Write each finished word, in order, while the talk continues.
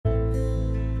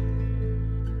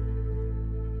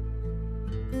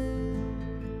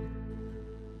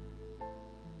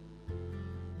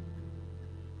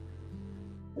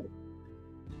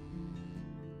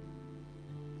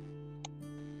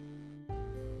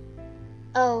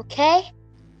Okay,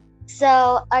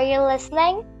 so are you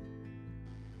listening?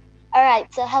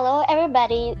 Alright, so hello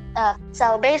everybody.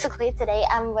 So basically today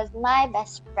I'm with my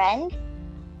best friend.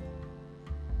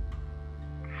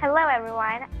 Hello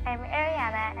everyone, I'm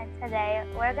Ariana and today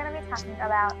we're going to be talking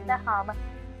about the hum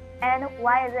and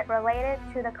why is it related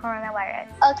to the coronavirus.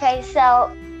 Okay,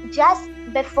 so just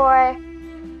before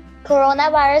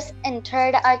coronavirus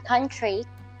entered our country,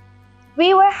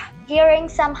 we were hearing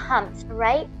some hums,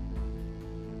 right?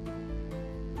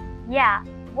 Yeah,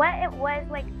 what it was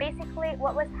basically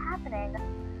what was happening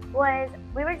was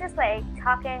we were just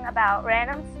talking about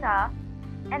random stuff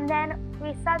and then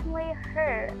we suddenly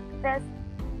heard this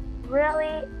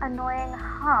really annoying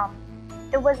hum.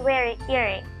 It was very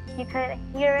eerie. You could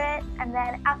hear it, and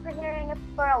then after hearing it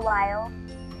for a while,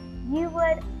 you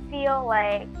would feel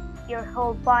like your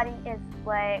whole body is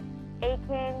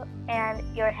aching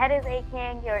and your head is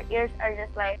aching, your ears are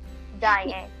just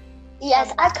dying.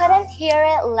 Yes, I couldn't hear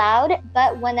it loud,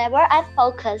 but whenever I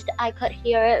focused, I could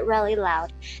hear it really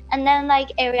loud. And then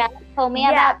Ariana told me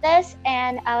about this,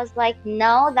 and I was like,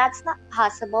 no, that's not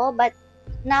possible. But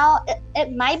now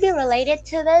it might be related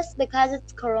to this because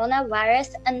it's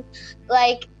coronavirus, and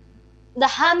the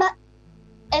hum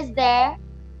is there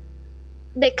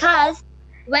because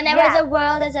whenever the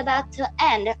world is about to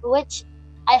end, which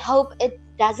I hope it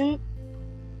doesn't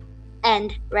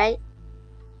end, right?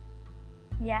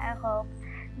 Yeah, I hope.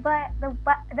 But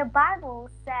the Bible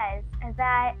says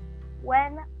that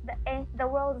when the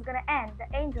world is gonna end,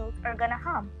 the angels are gonna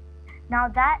hum. Now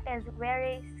that is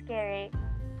very scary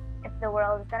if the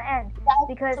world is gonna end,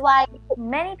 because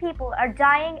many people are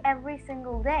dying every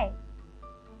single day.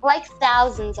 Like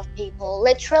thousands of people,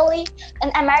 literally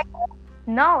in America.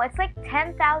 No, it's like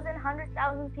 10,000,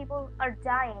 100,000 people are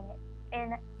dying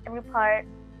in every part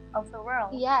of the world.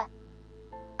 Yeah.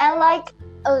 And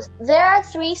there are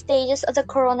 3 stages of the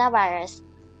coronavirus.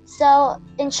 So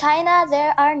in China,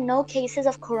 there are no cases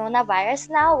of coronavirus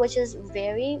now, which is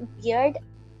very weird,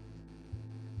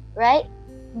 right?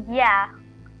 Yeah,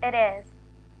 it is.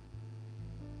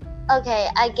 Okay,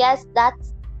 I guess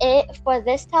that's it for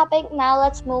this topic. Now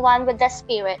let's move on with the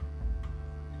spirit.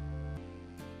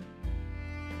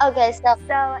 Okay, so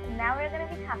now we're going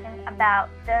to be talking about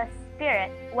the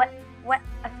spirit, what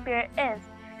a spirit is.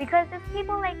 Because if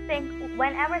people think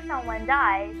whenever someone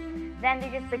dies, then they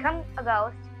just become a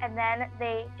ghost and then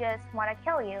they just want to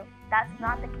kill you. That's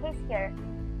not the case here.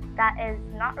 That is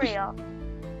not real.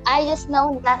 I just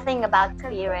know nothing about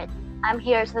spirit. I'm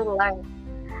here to learn.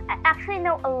 I actually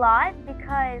know a lot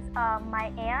because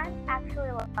my aunt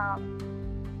actually,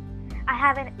 I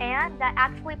have an aunt that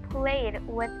actually played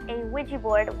with a Ouija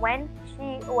board when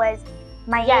she was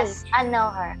my age. Yes, I know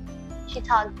her. She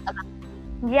talked about.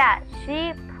 Yeah,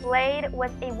 she played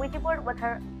with a Ouija board with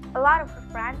a lot of her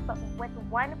friends, but with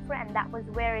one friend that was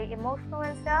very emotional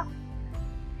and stuff.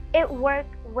 It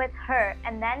worked with her,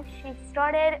 and then she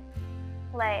started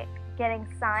getting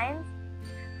signs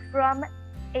from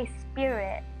a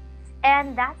spirit,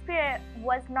 and that spirit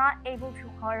was not able to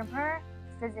harm her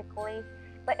physically,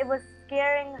 but it was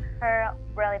scaring her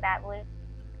really badly.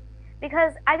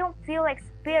 Because I don't feel like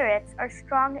spirits are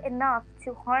strong enough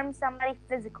to harm somebody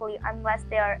physically unless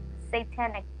they are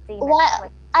satanic demons.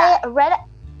 Well, I read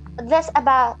this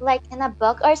about in a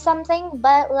book or something,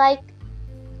 but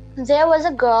there was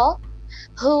a girl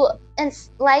who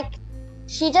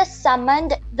she just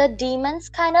summoned the demons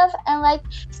kind of, and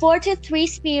 4 to 3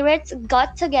 spirits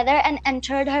got together and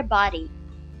entered her body.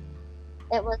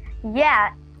 It was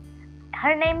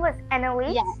her name was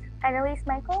Annalise. Yeah. Annalise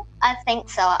Michael? I think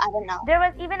so. I don't know. There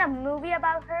was even a movie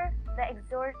about her, The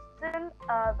Exorcism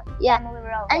of Emily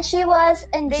Rose. And she was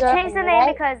in They Germany, changed the name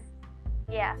right? because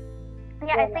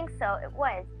I think so. It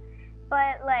was.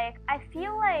 But I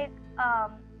feel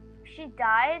she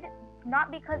died not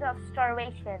because of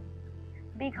starvation,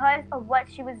 because of what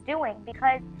she was doing.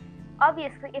 Because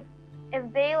obviously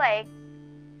if they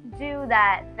do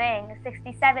that thing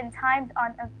 67 times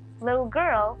on a little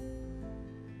girl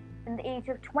in the age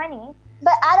of 20,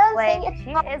 but I don't think it's she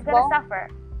is gonna suffer.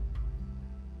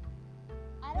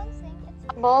 I don't think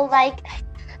it's possible.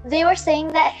 They were saying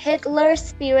that Hitler's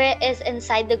spirit is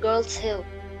inside the girl too.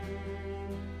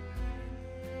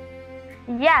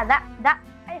 Yeah, that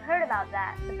I heard about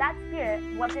that, but that spirit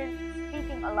wasn't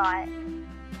speaking a lot.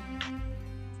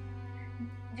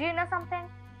 Do you know something?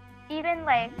 Even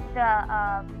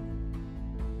the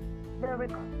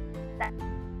record that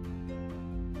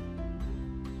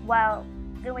while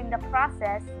doing the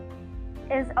process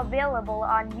is available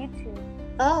on YouTube.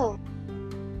 Oh.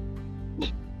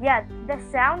 Yeah, the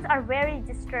sounds are very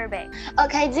disturbing.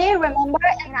 Okay, do you remember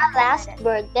in our last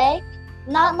birthday,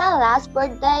 not my last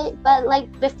birthday, but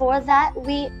like before that,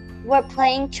 we were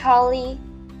playing Charlie.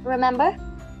 Remember?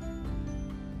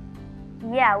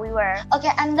 Yeah, we were.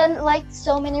 Okay, and then like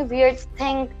so many weird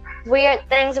things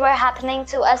were happening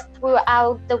to us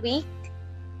throughout the week.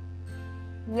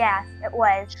 Yes, it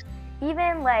was.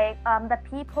 Even like the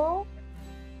people,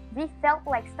 we felt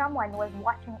like someone was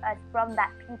watching us from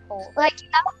that people. Like,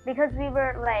 because we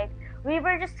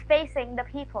were just facing the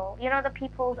people. You know, the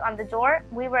people on the door.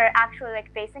 We were actually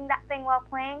like facing that thing while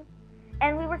playing,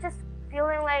 and we were just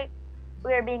feeling like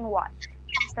we were being watched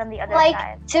from the other like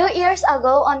side. 2 years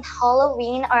ago on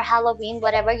Halloween,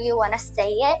 whatever you want to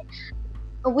say it,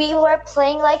 we were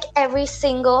playing like every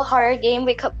single horror game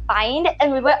we could find,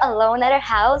 and we were alone at our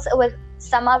house with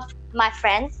some of my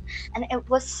friends, and it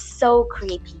was so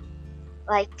creepy.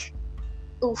 Like,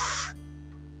 oof.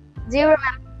 Do you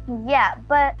remember?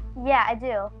 Yeah, I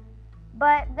do.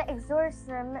 But the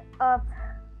exorcism of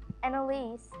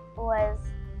Annalise was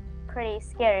pretty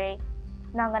scary,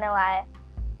 not gonna lie.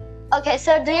 Okay,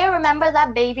 so do you remember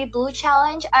that baby blue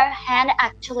challenge? Our hand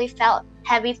actually felt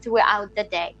heavy throughout the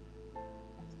day.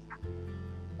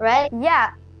 Right?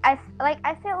 Yeah, I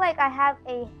feel like I have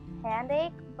a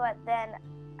handache, but then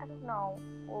I don't know.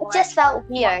 It just felt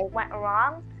weird. What went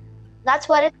wrong? That's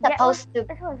what it's supposed to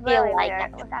it was feel really like.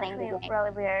 weird. It was actually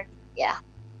really weird. Yeah.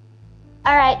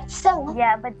 All right. So.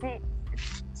 Yeah, but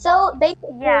so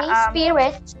basically,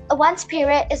 one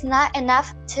spirit is not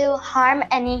enough to harm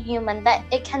any human, but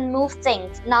it can move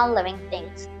things, non-living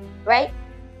things, right?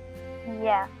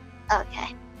 Yeah.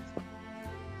 Okay.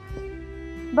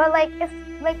 But like if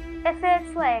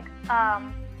it's like a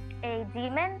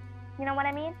demon, you know what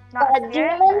I mean? Not a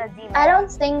spirit, but a demon. I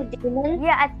don't think demons.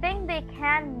 Yeah, I think they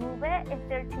can move it if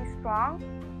they're too strong.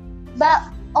 But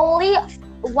only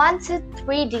 1 to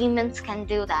 3 demons can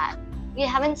do that. We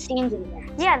haven't seen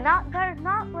demons. Yeah, there's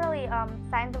not really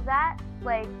signs of that.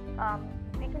 Like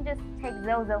we can just take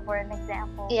Zozo for an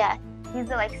example. Yeah. He's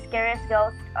the like scariest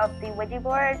ghost of the Ouija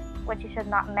board, which you should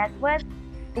not mess with.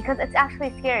 Because it's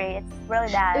actually scary. It's really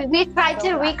bad. We tried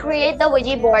to recreate the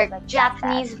Ouija board, like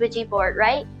Japanese Ouija board,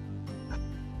 right?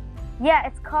 Yeah,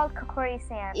 it's called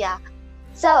Kokori-san. Yeah.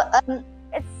 So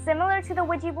it's similar to the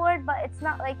Ouija board, but it's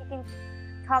not like you can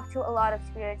talk to a lot of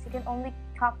spirits. You can only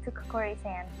talk to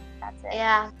Kokori-san. That's it.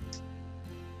 Yeah.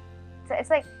 So it's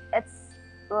like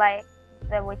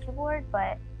the Ouija board,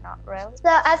 but not really. So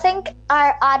I think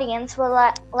our audience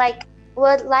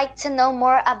would like to know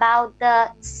more about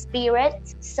the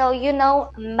spirits. So you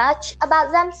know much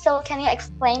about them. So can you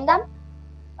explain them?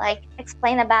 Like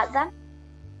explain about them?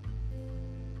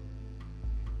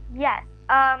 Yes.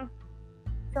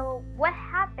 So what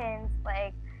happens?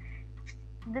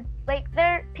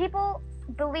 People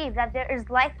believe that there is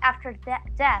life after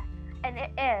death, and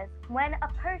it is when a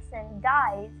person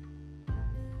dies,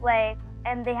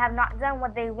 and they have not done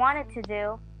what they wanted to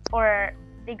do, or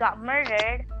they got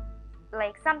murdered.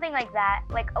 Like something like that,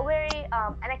 like a very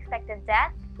unexpected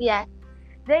death. Yeah.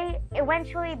 They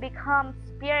eventually become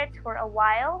spirits for a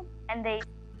while, and they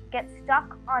get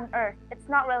stuck on Earth. It's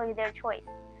not really their choice.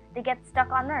 They get stuck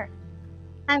on Earth.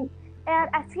 And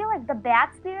I feel like the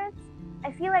bad spirits,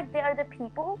 I feel like they are the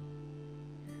people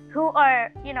who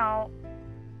are,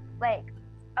 like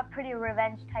a pretty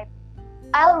revenge type.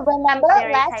 I remember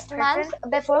last month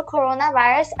before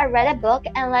coronavirus, I read a book,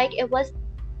 and it was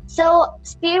so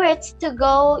spirits to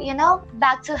go,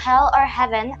 back to hell or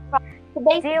heaven.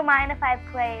 Do you mind if I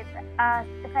play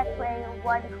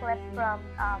one clip from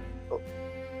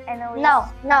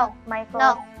Annalise? No.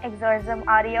 Michael's exorcism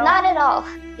audio? Not at all.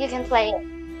 You can play it.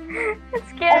 It's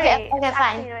scary. Okay,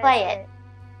 fine. Really play scary. it.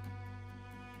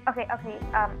 Okay.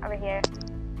 Over here.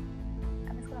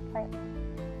 I'm just gonna play it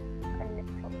a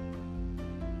little.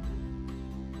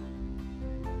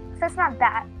 So it's not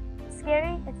that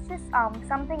scary. It's just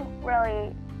something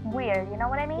really weird. You know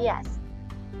what I mean? Yes.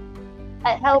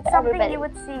 I hope it's something everybody you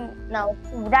would see. No.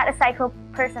 That a psycho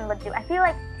person would do. I feel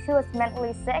like she was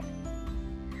mentally sick.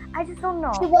 I just don't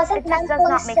know. She wasn't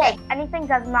mentally sick. Anything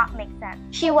does not make sense.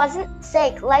 She wasn't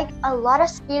sick. Like a lot of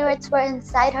spirits were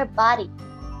inside her body.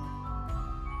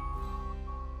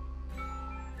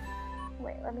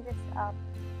 Wait, let me just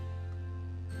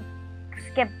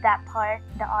skip that part.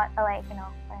 The what I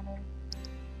mean.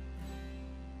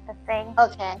 The thing.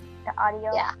 Okay. The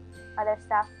audio. Yeah. Other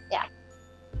stuff. Yeah.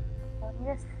 Let me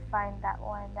just find that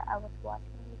one that I was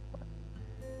watching before.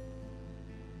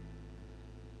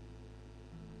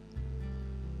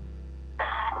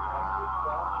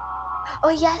 Oh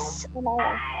yes.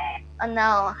 Oh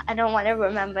no, I don't want to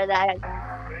remember that.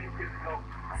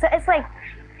 So it's like.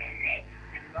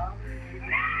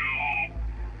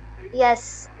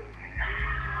 Yes.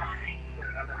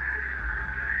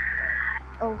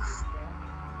 Oh.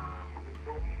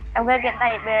 I'm gonna get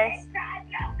nightmares.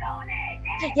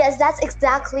 Yes, that's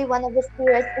exactly one of the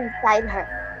spirits inside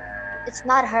her. It's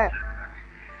not her.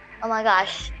 Oh my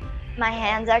gosh. My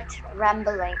hands are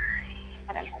trembling.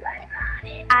 I don't know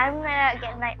why. I'm gonna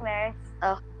get nightmares.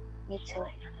 Oh, me too.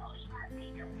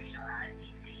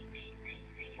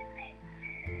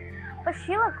 But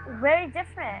she looked very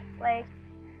different. Like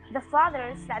the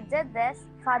fathers that did this,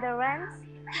 Father Renz,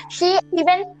 She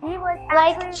even he was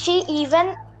like actually, she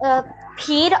even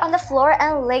peed on the floor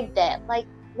and licked it. Like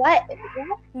what?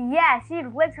 yeah, she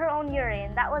licked her own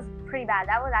urine. That was pretty bad.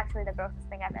 That was actually the grossest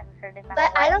thing I've ever heard in my But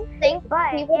whole I life. don't think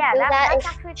But she would yeah, do that's that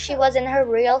actually if she true. was in her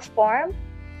real form.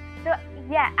 So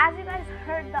yeah, as you guys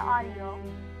heard the audio,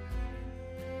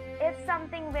 it's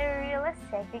something very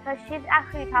realistic because she's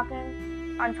actually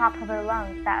talking on top of her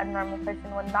lungs that a normal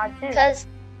person would not do. Because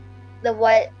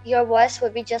your voice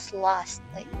would be just lost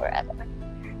like forever.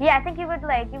 Yeah, I think you would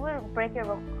break your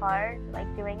vocal cord like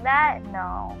doing that.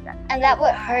 No, And that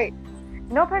would hurt.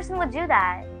 no person would do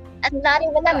that. And not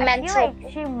even a I mental. feel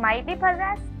like she might be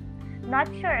possessed. Not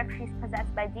sure if she's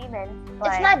possessed by demons, but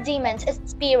It's not demons, it's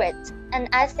spirits. And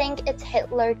I think it's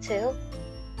Hitler too.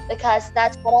 Because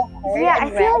that's what I heard. yeah,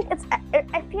 and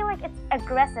I feel read. like it's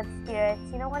aggressive spirits.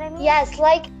 You know what I mean? Yes,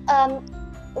 like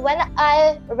when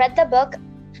I read the book,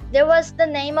 there was the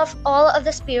name of all of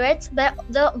the spirits, but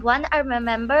the one I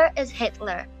remember is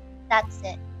Hitler. That's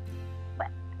it.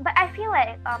 But I feel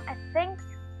like I think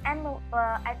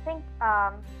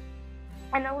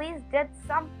Annalise did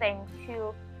something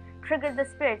to trigger the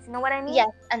spirits. You know what I mean? Yes,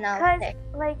 I know. Because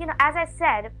like as I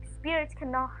said, spirits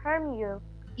cannot harm you.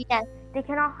 Yes. They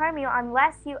cannot harm you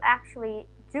unless you actually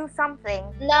do something.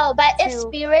 No, but if To-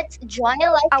 spirits join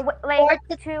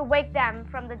To wake them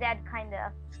from the dead, kind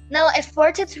of. no, if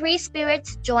 4 to 3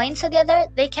 spirits join together,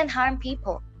 they can harm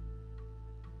people.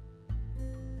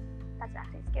 That's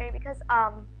actually scary because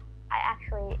I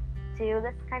actually do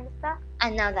this kind of stuff. I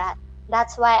know that.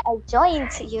 That's why I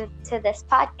joined you to this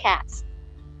podcast.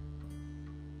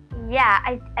 Yeah,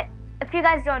 I if you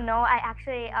guys don't know, I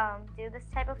actually do this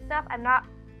type of stuff. I'm not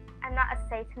a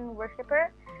Satan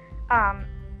worshiper,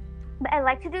 but I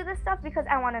like to do this stuff because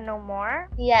I want to know more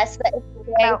Yes, but it's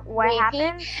very about what creepy,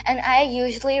 happened. and I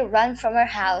usually run from her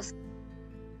house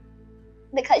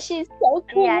because she's so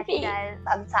creepy. Yeah, she does.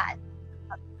 Sometimes.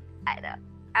 I know.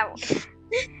 I won't.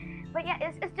 But yeah,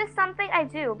 it's just something I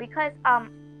do because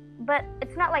but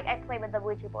it's not like I play with the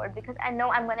Ouija board because I know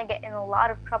I'm gonna get in a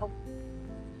lot of trouble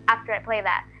after I play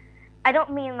that. I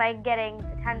don't mean like getting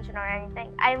detention or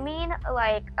anything. I mean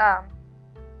like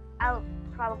I'll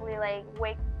probably like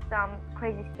wake some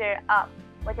crazy spirit up,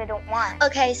 which I don't want.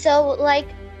 Okay, so like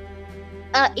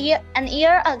an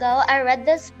year ago, I read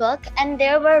this book, and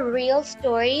there were real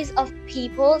stories of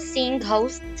people seeing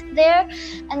ghosts there,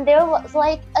 and there was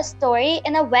like a story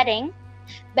in a wedding.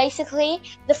 Basically,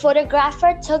 the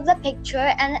photographer took the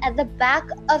picture, and at the back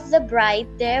of the bride,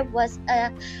 there was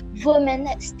a woman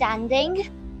standing,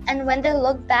 and when they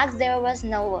looked back, there was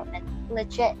no woman.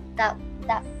 Legit,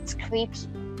 that's creepy.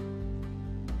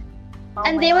 Oh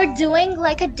And my they were God. doing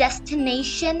like a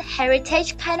destination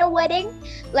heritage kind of wedding,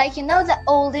 like the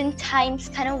olden times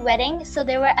kind of wedding. So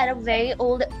they were at a very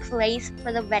old place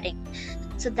for the wedding,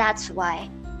 so that's why.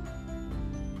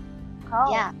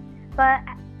 Oh. Yeah. But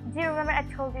do you remember I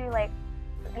told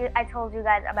you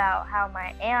guys about how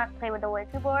my aunt played with the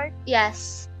Ouija board?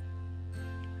 Yes.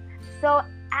 So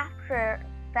after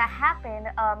that happened,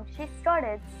 she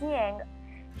started seeing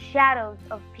shadows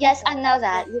of people. Yes, I know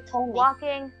that. You told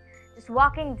me. Just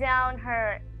walking down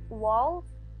her walls.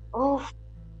 Oh,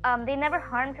 They never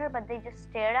harmed her, but they just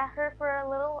stared at her for a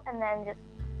little and then just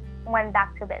went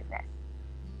back to business.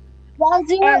 well,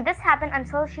 And this happened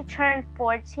until she turned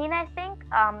 14, I think.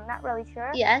 Not really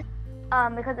sure. yeah.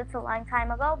 Because it's a long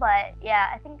time ago, but yeah,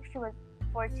 I think she was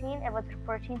 14. It was her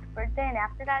 14th birthday, and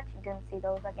after that, she didn't see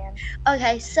those again.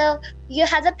 Okay, so you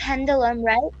had the pendulum,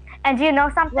 right? And do you know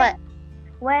something? What?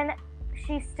 When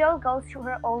she still goes to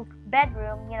her old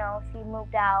bedroom, she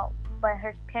moved out, but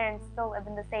her parents still live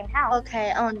in the same house.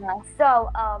 Okay. Oh no.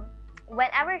 So,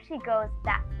 whenever she goes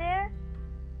back there,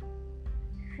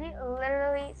 she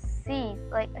literally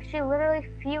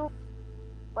feels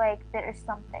like there is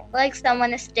something. Like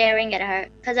someone is staring at her,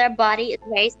 because her body is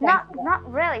very sensitive.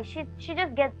 Not really. She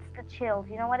just gets the chills.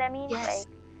 You know what I mean? Yes.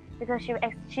 Because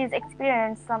she's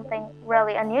experienced something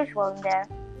really unusual in there.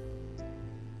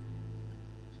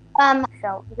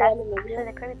 So that's actually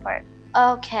the creepy part.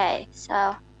 Okay,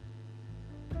 so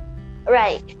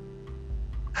right.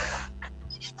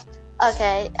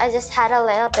 Okay, I just had a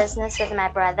little business with my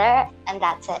brother, and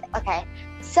that's it. Okay,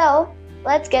 so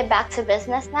let's get back to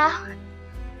business now.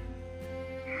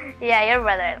 Yeah, your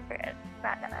brother is weird.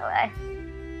 Not gonna lie.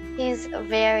 He's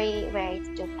very, very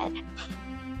stupid.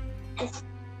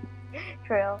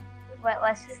 True. But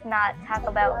let's just not talk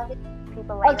about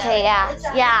people like Okay, that.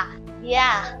 yeah.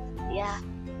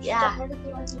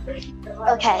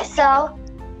 Okay, so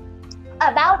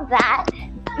about that,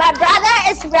 my brother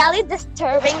is really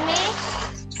disturbing me.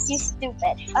 He's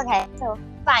stupid. Okay, so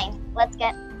fine.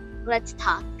 Let's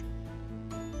talk.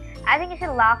 I think you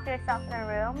should lock yourself in a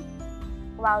room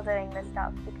while doing this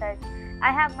stuff because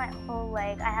I have my whole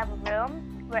I have a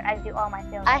room where I do all my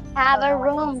filming. I have so a no one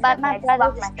can room, disturb but me. my I just brother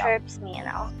lock myself. disturbs me, you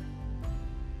know.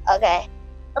 Okay.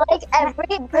 Like every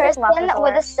You could just lock the person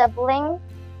with door. a sibling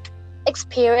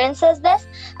experiences this.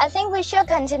 I think we should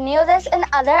continue this in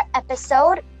other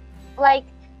episode. Like,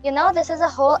 you know, this is a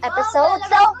whole episode.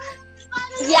 So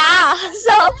yeah.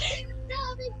 So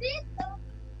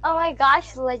oh my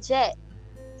gosh, legit.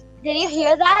 Did you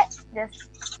hear that?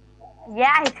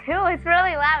 Yeah, I do. It's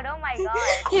really loud. Oh my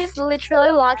god. He's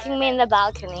literally locking me in the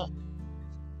balcony.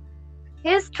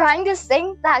 He's trying to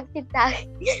sing Taki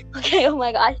Taki. Okay, oh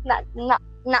my gosh, no.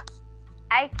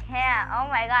 I can't. Oh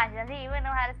my gosh. Does he even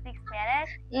know how to speak Spanish?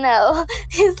 No,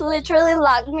 he's literally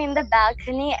locked me in the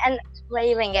balcony and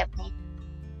waving at me.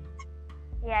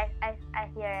 Yeah, I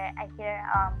hear it. I hear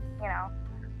you know,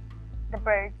 the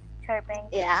birds chirping.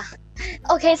 Yeah.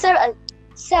 Okay,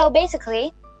 so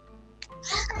basically,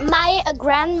 my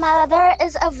grandmother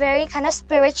is a very kind of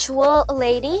spiritual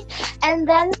lady, and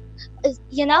then,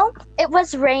 you know, it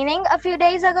was raining a few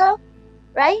days ago,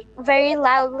 right? Very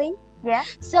loudly. Yeah.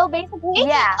 So basically,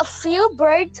 Yeah. a few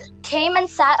birds came and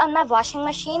sat on my washing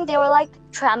machine. They were like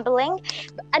trembling,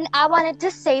 and I wanted to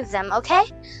save them, okay?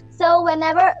 So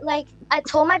whenever, like, I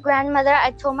told my grandmother,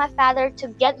 I told my father to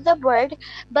get the bird,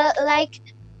 but like,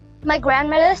 my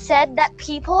grandmother said that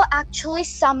people actually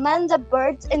summon the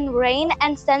birds in rain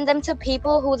and send them to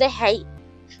people who they hate.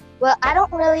 Well, I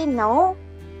don't really know,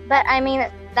 but I mean,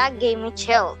 that gave me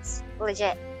chills.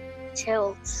 Legit.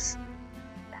 Chills.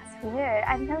 That's weird.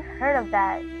 I've never heard of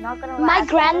that. Not gonna lie. My I've never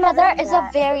grandmother heard of is a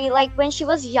that. very, like, when she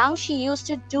was young, she used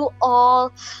to do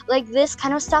all, like, this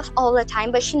kind of stuff all the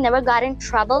time, but she never got in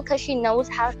trouble because she knows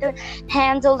how to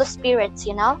handle the spirits,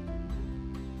 you know?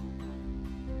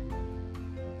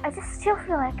 I just still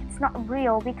feel like it's not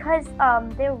real because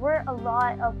there were a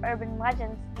lot of urban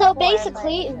legends. So before,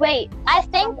 basically, but wait, I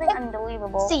think something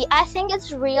unbelievable. See, I think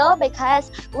it's real because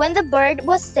when the bird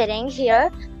was sitting here,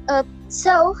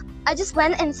 so I just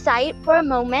went inside for a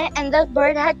moment and the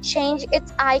bird had changed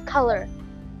its eye color.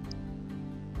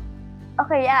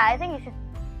 Okay, yeah, I think you should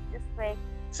just like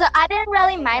So I didn't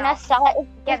really mind. I saw it.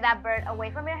 get that bird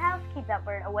away from your house. Keep that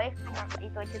bird away from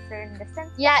it to a certain distance.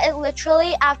 Yeah, it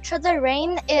literally, after the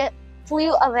rain, it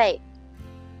flew away.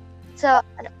 So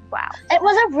Wow. it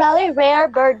was a really rare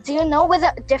bird, do you know, with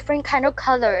a different kind of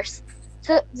colors.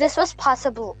 So this was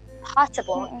possible,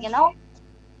 you know?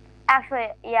 Actually,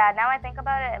 yeah. Now I think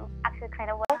about it, it actually kind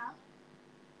of was.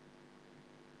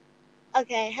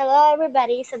 Okay, hello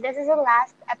everybody. So this is the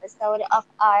last episode of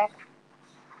our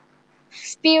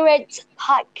Spirit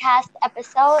podcast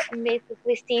episode, and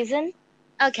basically season.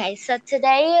 Okay, so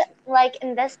today, like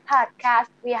in this podcast,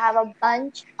 we have a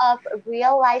bunch of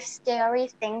real life scary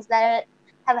things that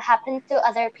have happened to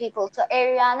other people. So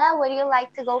Ariana, would you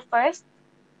like to go first?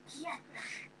 Yeah.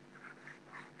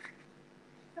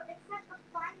 So it's like a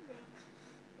finding,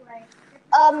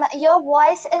 like. Your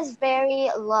voice is very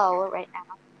low right now.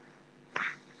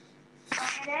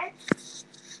 It is?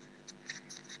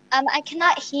 I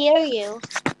cannot hear you.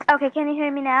 Okay, can you hear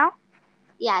me now?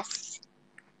 Yes.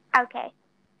 Okay.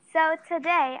 So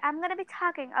today I'm gonna be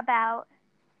talking about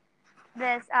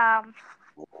this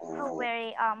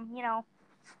very you know,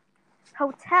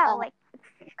 hotel, like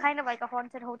kind of like a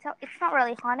haunted hotel. It's not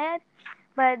really haunted,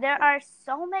 but there are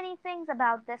so many things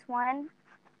about this one.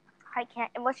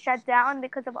 It was shut down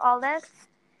because of all this.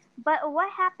 But what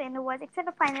happened was, instead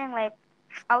of finding like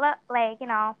a lot, like, you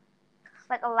know,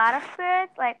 like a lot of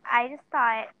spirits, like I just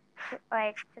thought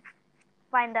like just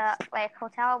find a like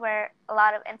hotel where a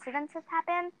lot of incidences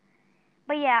happen.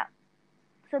 But yeah,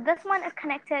 so this one is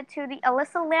connected to the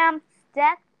Alyssa Lamb's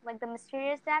death, like the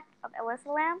mysterious death of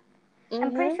Alyssa Lamb. Mm-hmm.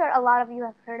 I'm pretty sure a lot of you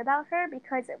have heard about her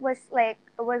because it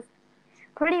was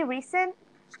pretty recent,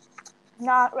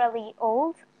 not really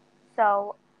old.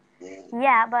 So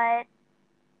yeah, but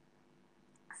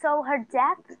so her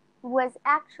death was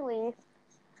actually,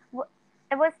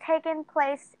 it was taking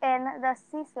place in the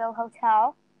Cecil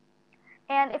Hotel.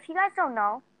 And if you guys don't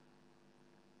know,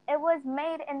 it was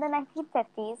made in the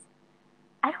 1950s.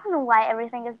 I don't know why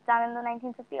everything is done in the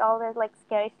 1950s, all this like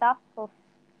scary stuff. But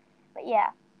yeah.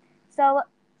 So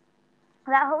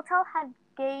that hotel had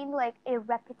gained like a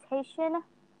reputation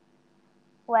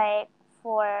like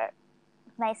for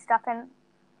nice stuff and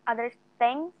other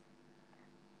things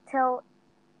till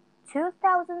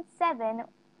 2007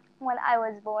 when I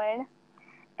was born.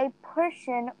 A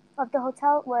portion of the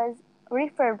hotel was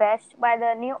refurbished by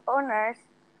the new owners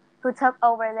who took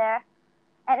over there.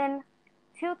 And in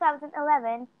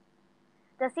 2011,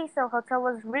 the Cecil Hotel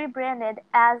was rebranded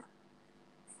as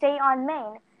Stay on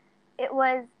Main. It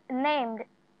was named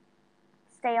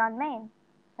Stay on Main.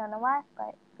 Don't know why,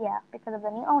 but yeah, because of the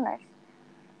new owners.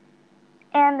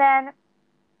 And then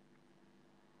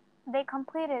they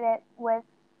completed it with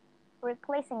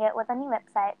replacing it with a new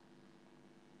website.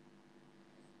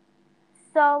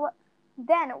 So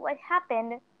then what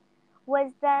happened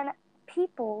was then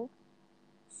people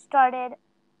started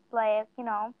like,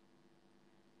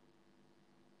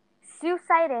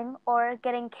 suiciding or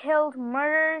getting killed,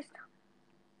 murders,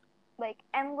 like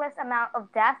endless amount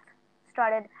of death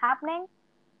started happening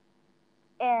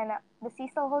in the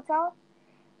Cecil Hotel.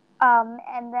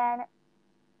 And then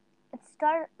it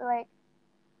started like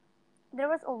there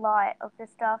was a lot of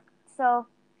this stuff. So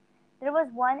there was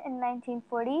one in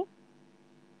 1940.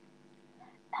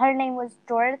 Her name was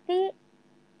Dorothy,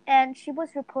 and she was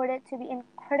reported to be in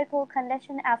critical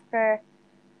condition after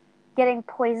getting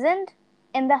poisoned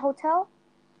in the hotel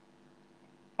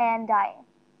and dying,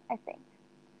 I think.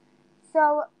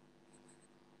 So,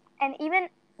 and even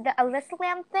the Alyssa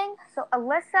Lam thing. So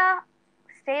Alyssa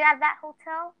stayed at that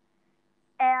hotel,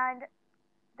 and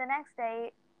the next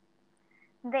day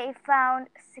they found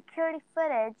security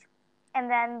footage, and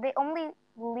then they only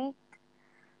leaked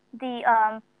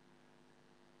the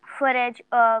footage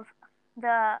of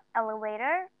the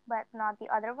elevator, but not the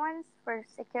other ones for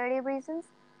security reasons.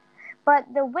 But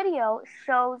the video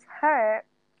shows her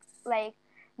like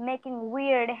making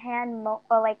weird hand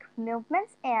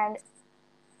movements, and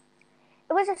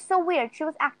it was just so weird. She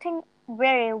was acting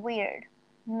very weird.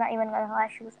 I'm not even gonna lie,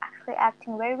 she was actually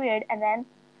acting very weird, and then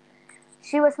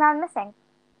she was found missing.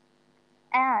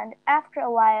 And after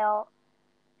a while,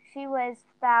 she was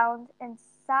found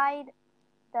inside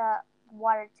the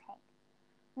water tank.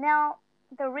 Now,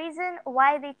 the reason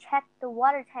why they checked the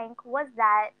water tank was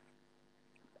that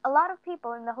a lot of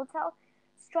people in the hotel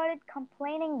started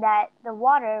complaining that the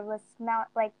water was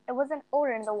like it was an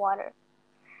odor in the water.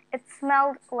 It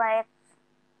smelled like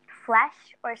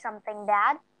flesh or something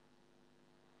bad,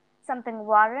 something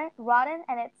rotten,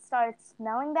 and it started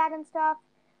smelling bad and stuff.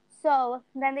 So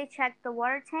then they checked the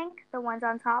water tank, the ones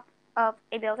on top of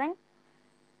a building.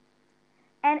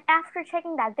 And after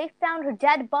checking that, they found her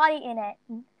dead body in it,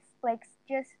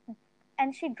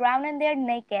 and she drowned in there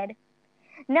naked.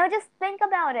 Now just think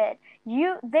about it.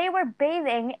 They were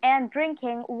bathing and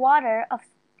drinking water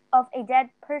of a dead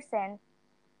person.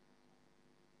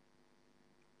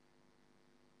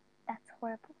 That's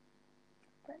horrible.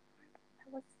 But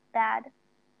that was bad.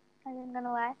 I'm not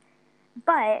gonna lie.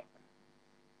 But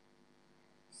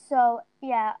so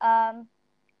yeah,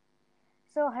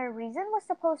 so her reason was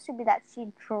supposed to be that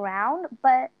she drowned,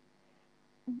 but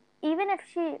even if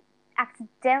she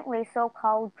accidentally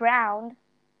so-called drowned,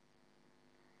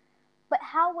 but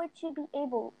how would she be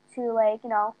able to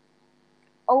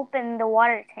open the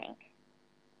water tank?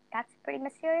 That's pretty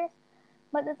mysterious.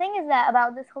 But the thing is that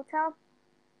about this hotel,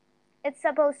 it's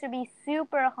supposed to be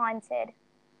super haunted.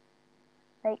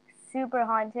 Like super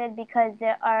haunted, because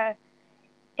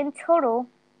in total,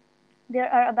 there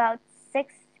are about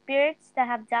 6 spirits that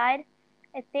have died,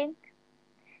 I think.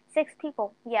 6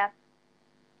 people, yeah,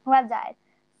 who have died.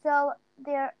 So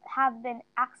there have been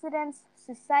accidents,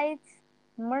 suicides,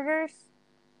 murders,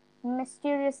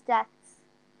 mysterious deaths,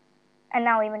 and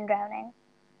now even drowning.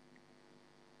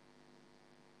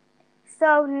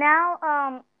 So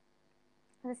now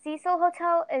the Cecil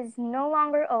Hotel is no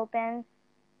longer open,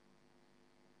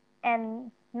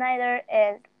 and neither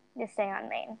is the Stay on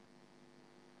Main.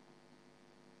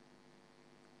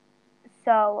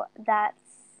 So that's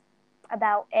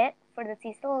about it for the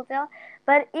Cecil Hotel.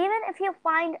 But even if you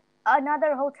find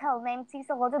another hotel named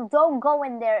Cecil Hotel, don't go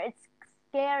in there. It's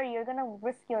scary. You're gonna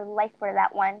risk your life for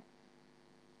that one.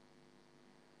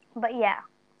 But yeah,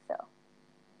 so.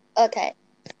 Okay.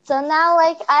 So now,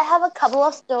 I have a couple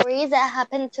of stories that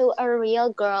happened to a real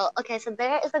girl. Okay, so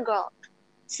there is a girl.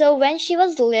 So when she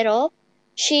was little,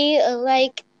 she,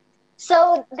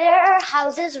 so there are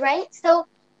houses, right? So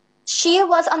she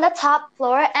was on the top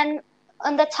floor, and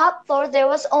on the top floor, there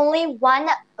was only one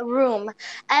room.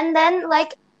 And then,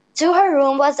 to her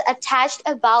room was attached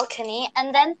a balcony,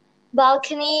 and then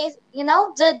balcony,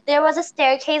 there was a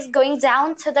staircase going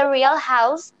down to the real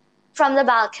house from the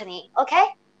balcony, okay?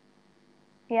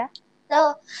 Yeah.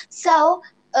 So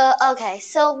Okay,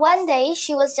 so one day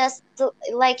she was just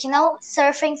like,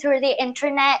 surfing through the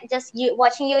internet, just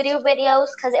watching YouTube videos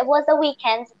because it was the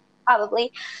weekend,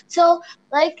 probably. So,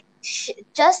 like,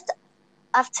 just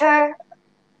after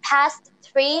past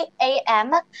 3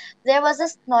 a.m., there was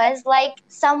this noise like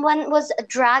someone was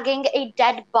dragging a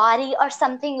dead body or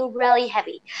something really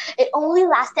heavy. It only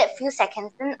lasted a few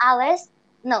seconds. Then Alice,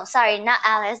 no, sorry, not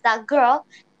Alice, that girl,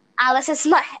 Alice is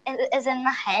in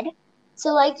my head.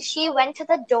 So like she went to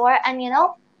the door and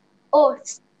oh,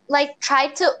 like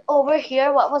tried to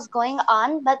overhear what was going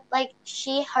on, but like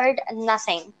she heard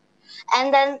nothing.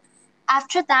 And then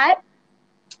after that,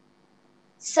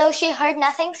 so she heard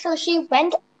nothing, so she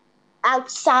went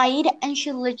outside and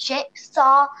she legit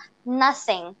saw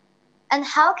nothing. And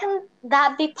how can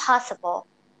that be possible?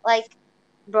 Like,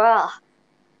 bruh.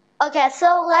 Okay,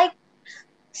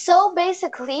 so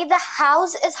basically the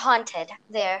house is haunted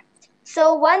there.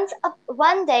 So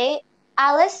one day,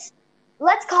 Alice,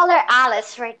 let's call her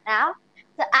Alice right now.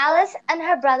 So Alice and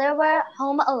her brother were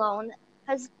home alone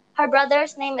because her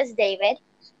brother's name is David.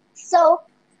 So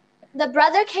the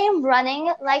brother came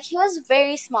running like he was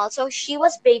very small. So she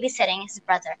was babysitting his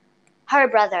brother, her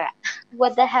brother.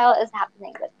 What the hell is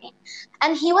happening with me?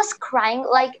 And he was crying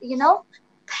like,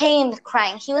 pain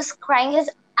crying. He was crying his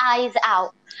eyes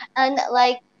out. And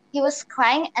like he was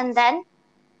crying, and then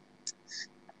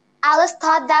Alice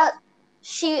thought that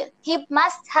he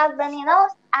must have been,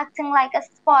 acting like a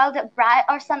spoiled brat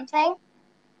or something.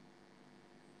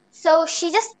 So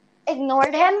she just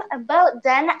ignored him. But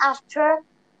then after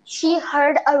she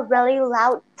heard a really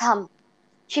loud thump,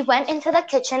 she went into the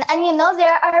kitchen, and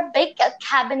there are big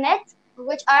cabinets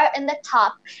which are in the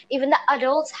top. Even the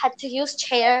adults had to use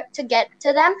chair to get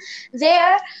to them.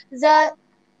 There, the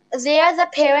there the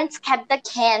parents kept the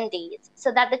candies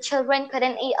so that the children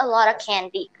couldn't eat a lot of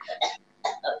candy.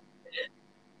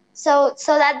 So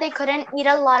that they couldn't eat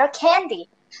a lot of candy.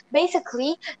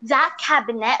 Basically, that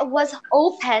cabinet was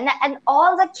open and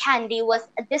all the candy was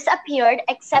disappeared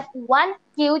except one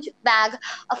huge bag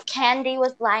of candy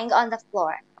was lying on the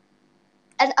floor.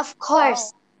 And of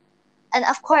course,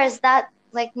 that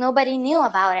like nobody knew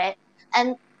about it.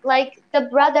 And like the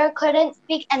brother couldn't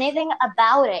speak anything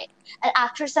about it. And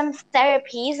after some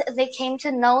therapies, they came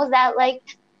to know that like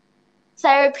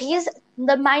therapies,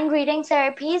 the mind reading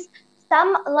therapies,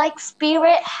 some like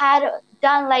spirit had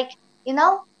done like,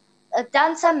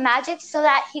 done some magic so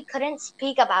that he couldn't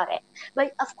speak about it.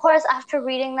 But of course, after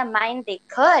reading the mind, they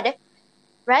could,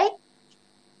 right?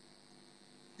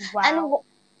 Wow.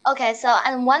 And okay, so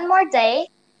and one more day,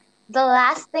 the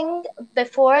last thing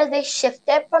before they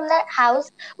shifted from their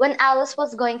house, when Alice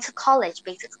was going to college,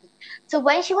 basically. So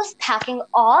when she was packing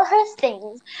all her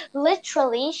things,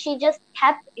 literally, she just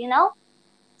kept,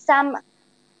 some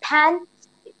pants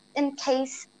in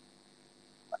case.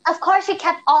 Of course, she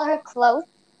kept all her clothes.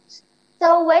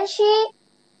 So was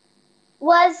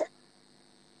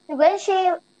when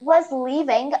she was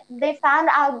leaving, they found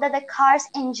out that the car's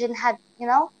engine had,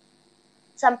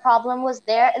 some problem was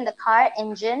there in the car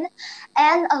engine.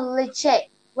 And legit,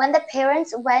 when the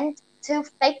parents went to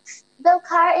fix the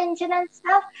car engine and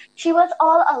stuff, she was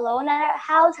all alone at her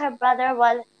house. Her brother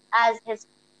was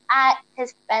at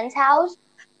his friend's house.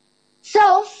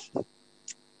 So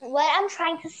what I'm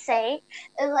trying to say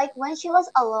is like when she was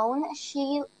alone,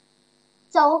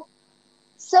 so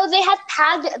they had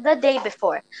tagged the day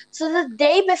before. So the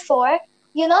day before,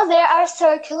 there are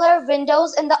circular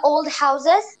windows in the old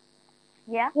houses.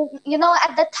 Yeah.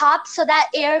 At the top so that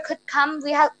air could come.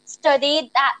 We have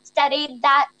studied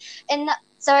that in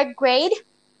third grade,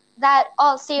 that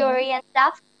all theory and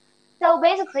stuff. So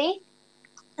basically,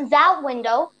 that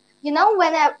window,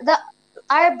 whenever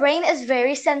our brain is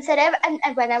very sensitive, and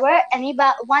whenever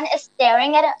anyone is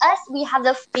staring at us, we have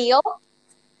the feel,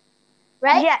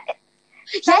 right? Yeah.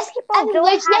 Yes, Some people and don't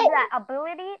legit, have that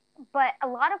ability, but a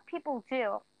lot of people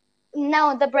do.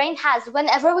 No, the brain has.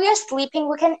 Whenever we are sleeping,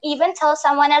 we can even tell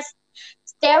someone is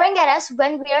staring at us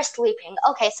when we are sleeping.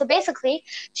 Okay, so basically,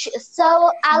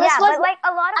 so Alice was. But like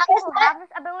a lot of people have this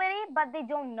ability, but they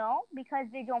don't know because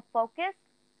they don't focus.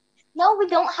 No, we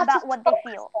don't have about to what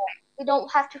they feel. We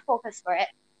don't have to focus for it.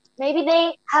 Maybe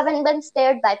they haven't been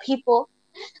stared by people.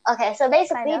 Okay, so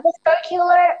basically the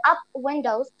circular up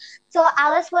windows. So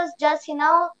Alice was just,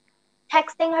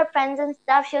 texting her friends and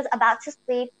stuff. She was about to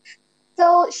sleep.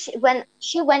 So when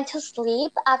she went to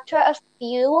sleep, after a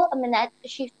few minutes,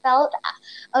 she felt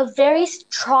a very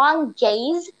strong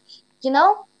gaze,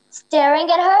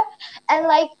 staring at her. And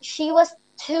like she was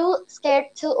too scared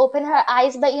to open her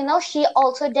eyes. But, she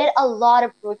also did a lot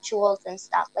of rituals and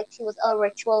stuff. Like she was a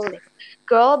ritual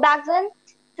girl back then.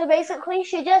 So basically,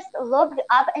 she just looked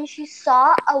up and she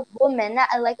saw a woman,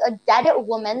 like a dead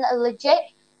woman, a legit.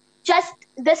 Just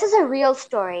this is a real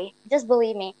story. Just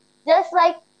believe me. Just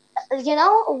like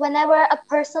whenever a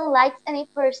person likes any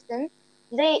person,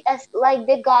 they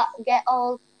get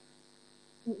all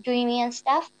dreamy and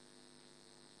stuff.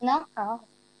 Oh.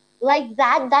 Like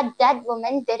that dead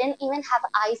woman didn't even have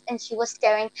eyes and she was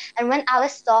staring. And when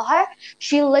Alice saw her,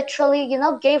 she literally,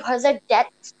 gave her the death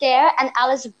stare, and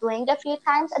Alice blinked a few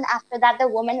times, and after that the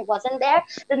woman wasn't there.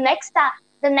 The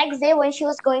next day when she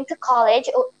was going to college,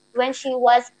 when she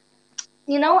was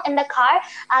in the car,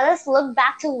 Alice looked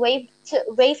back to wave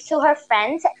to her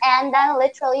friends, and then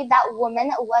literally that woman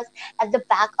was at the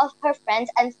back of her friends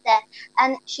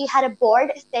and she had a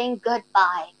board saying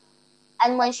goodbye.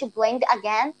 And when she blinked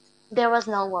again, there was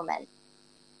no woman.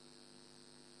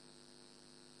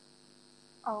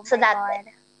 Oh So my that's God. it.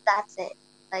 That's it.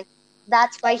 Like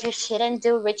that's why you shouldn't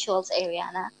do rituals,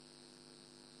 Ariana.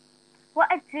 Well,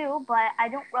 I do, but I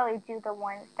don't really do the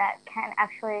ones that can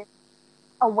actually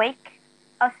awake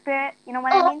a spirit. You know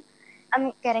what I Oh, mean?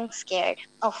 I'm getting scared.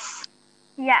 Oh.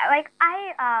 Yeah, like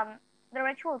the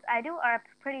rituals I do are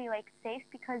pretty like safe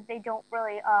because they don't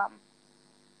really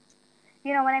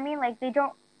you know what I mean? Like they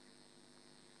don't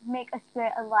make a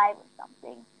spirit alive or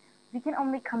something. We can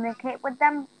only communicate with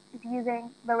them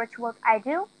using the rituals I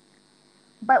do,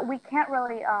 but we can't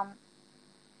really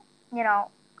you know,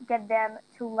 get them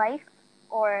to life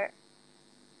or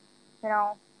you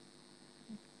know,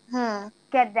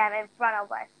 get them in front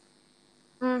of us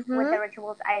with Mm-hmm. the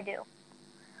rituals I do.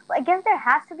 Well, I guess there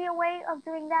has to be a way of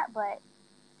doing that, but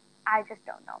I just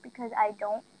don't know because I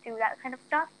don't do that kind of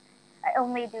stuff. I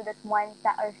only do the ones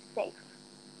that are safe,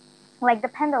 like the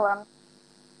pendulum.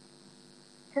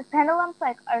 Because pendulums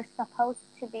like are supposed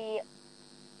to be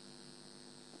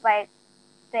like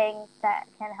things that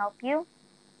can help you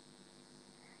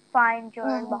find your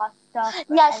Mm-hmm. lost stuff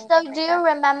or Yes, so anything do like you that.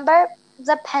 remember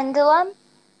the pendulum?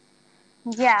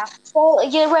 Yeah. So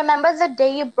you remember the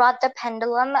day you brought the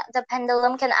pendulum? The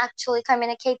pendulum can actually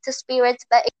communicate to spirits,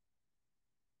 but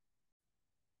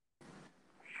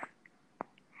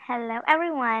Hello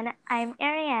everyone, I'm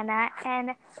Ariana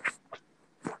and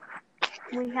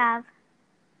we have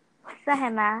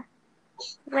Sahima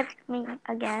with me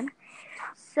again.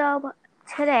 So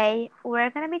today we're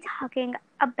going to be talking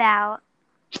about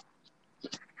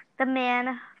the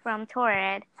man from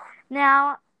Torrid.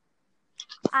 Now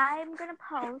I'm going to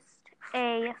post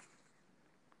a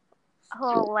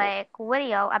whole like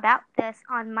video about this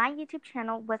on my YouTube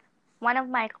channel with one of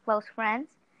my close friends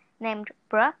named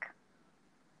Brooke.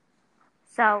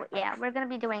 So yeah, we're gonna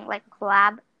be doing like a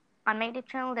collab on my YouTube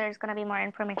channel. There's gonna be more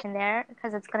information there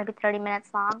because it's gonna be 30 minutes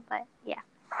long. But yeah.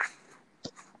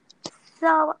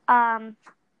 So the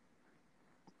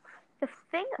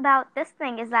thing about this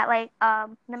thing is that like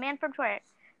the man from Torrid.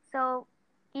 So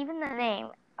even the name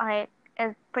like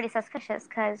is pretty suspicious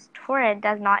because Torrid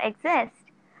does not exist.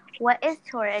 What is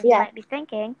Torrid? You yeah, might be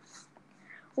thinking.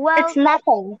 it's Well,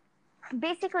 nothing.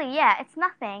 basically, yeah, it's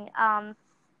nothing.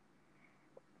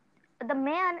 The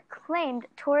man claimed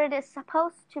Torrid is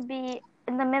supposed to be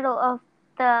in the middle of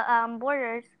the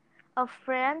borders of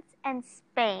France and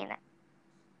Spain.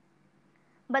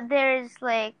 But there's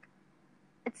like,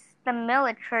 it's the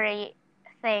military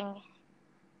thing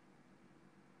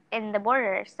in the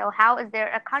borders. So how is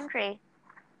there a country?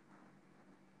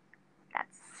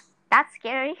 That's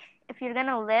scary. If you're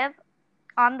gonna live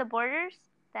on the borders,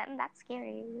 then that's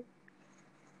scary.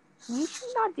 You should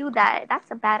not do that.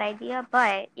 That's a bad idea.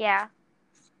 But yeah.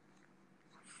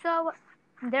 So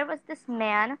there was this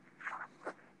man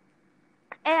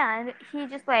and he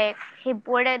just like he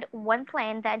boarded one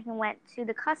plane, then he went to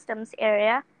the customs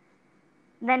area,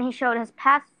 then he showed his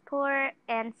passport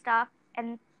and stuff,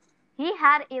 and he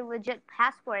had a legit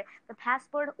passport. The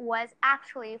passport was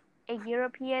actually a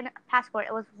European passport.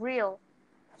 It was real.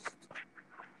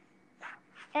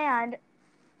 And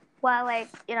while like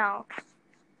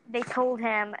they told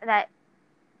him that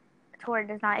Tor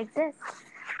does not exist,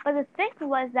 but the thing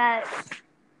was that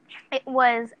it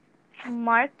was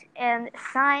marked and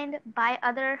signed by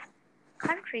other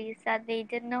countries that they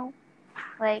didn't know,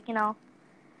 like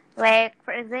like,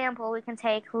 for example, we can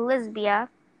take Lisbia,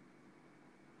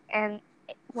 and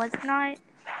it was not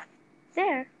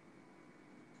there.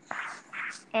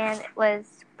 And it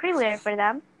was pretty weird for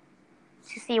them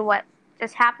to see what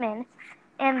just happened.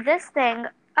 And this thing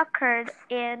occurred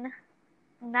in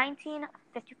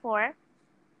 1954,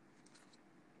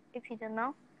 if you didn't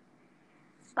know.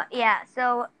 But yeah,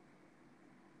 so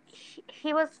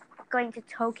he was going to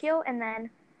Tokyo, and then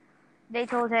they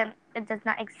told him it does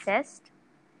not exist.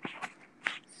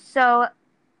 So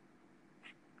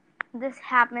this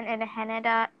happened in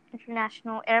Haneda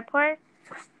International Airport,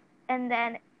 and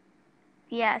then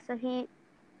so he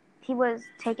was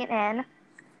taken in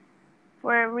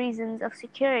for reasons of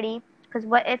security, because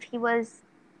what if he was,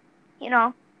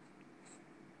 a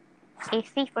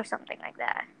thief or something like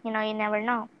that? You never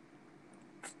know.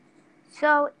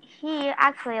 So he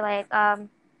actually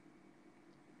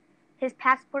his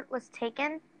passport was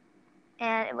taken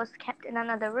and it was kept in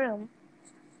another room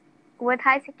with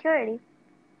high security.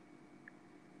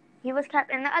 He was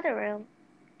kept in the other room,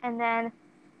 and then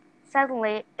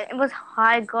suddenly it was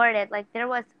high guarded, like there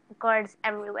was guards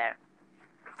everywhere.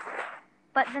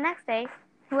 But the next day,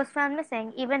 he was found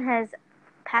missing. Even his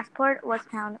passport was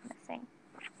found missing.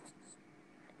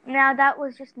 Now that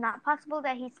was just not possible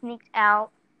that he sneaked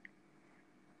out,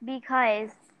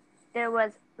 because there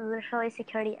was literally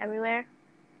security everywhere,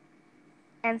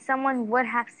 and someone would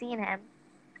have seen him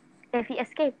if he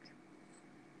escaped.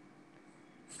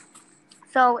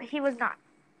 So he was not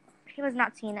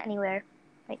seen anywhere,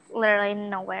 like literally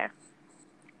nowhere.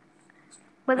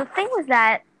 But the thing was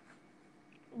that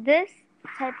this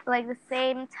type, like the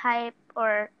same type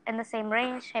or in the same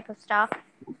range type of stuff,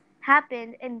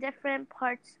 happened in different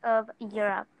parts of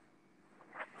Europe.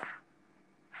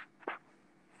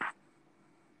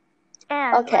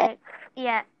 And Okay.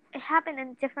 it happened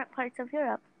in different parts of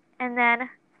Europe. And then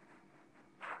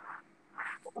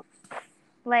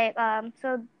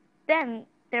so then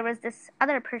there was this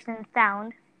other person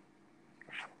found,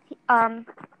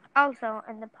 also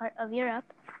in the part of Europe.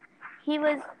 He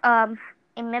was a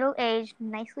middle-aged,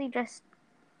 nicely dressed,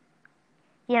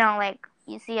 like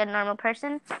you see a normal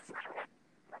person.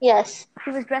 Yes.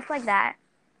 He was dressed like that,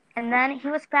 and then he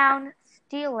was found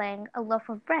stealing a loaf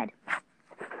of bread.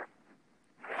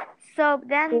 So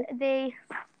then they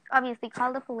obviously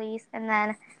called the police, and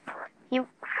then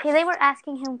they were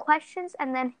asking him questions,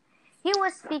 and then he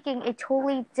was speaking a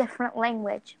totally different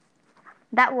language.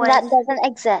 That doesn't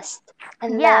exist.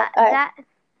 That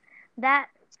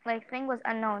thing was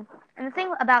unknown. And the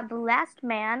thing about the last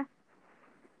man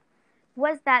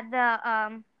was that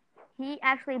he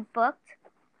actually booked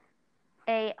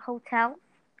a hotel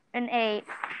in a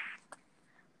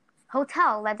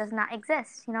hotel that does not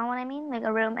exist. You know what I mean? Like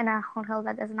a room in a hotel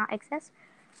that does not exist.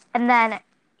 And then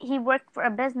he worked for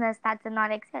a business that did not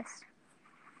exist.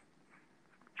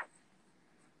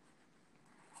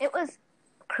 It was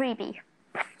creepy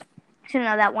to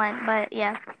know that one, but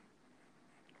yeah.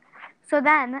 So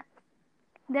then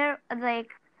there,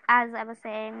 as I was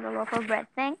saying, the loaf of bread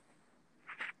thing.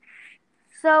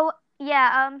 So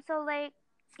yeah, when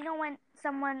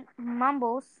someone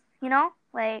mumbles,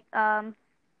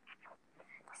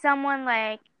 someone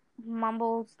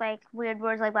mumbles weird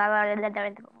words like blah blah blah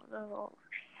blah blah.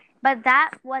 But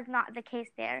that was not the case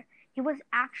there. He was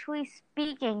actually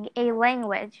speaking a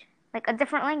language, like a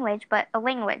different language, but a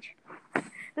language.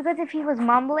 Because if he was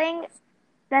mumbling,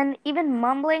 then even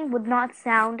mumbling would not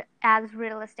sound as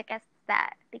realistic as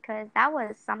that, because that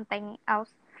was something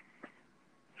else.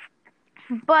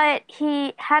 But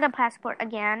he had a passport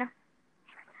again.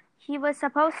 He was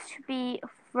supposed to be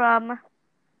from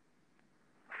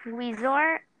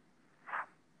Louisor,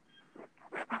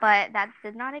 but that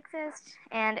did not exist,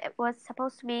 and it was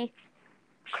supposed to be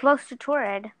close to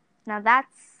Torrid. Now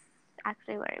that's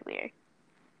actually very weird.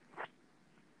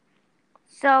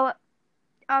 So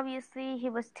obviously he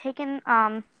was taken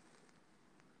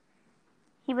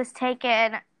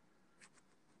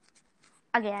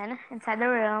again inside the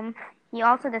room. He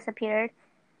also disappeared.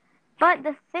 But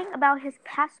the thing about his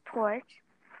passport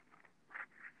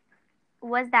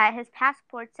was that his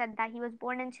passport said that he was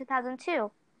born in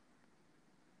 2002.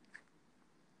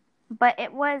 But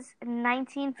it was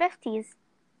 1950s.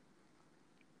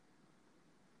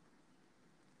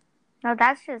 Now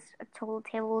that's just a total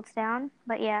tables down,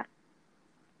 but yeah.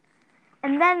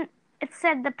 And then it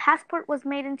said the passport was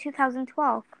made in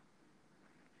 2012.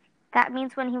 That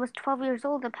means when he was 12 years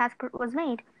old, the passport was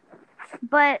made.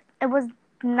 But it was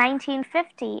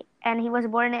 1950, and he was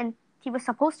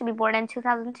supposed to be born in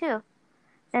 2002.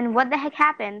 Then what the heck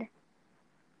happened?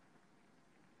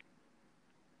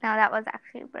 Now that was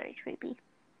actually very creepy.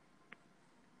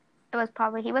 He was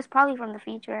probably from the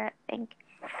future, I think.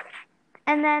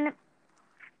 And then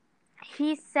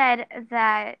he said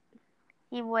that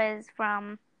he was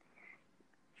from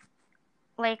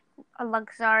a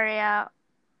Luxaria,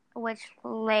 which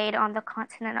laid on the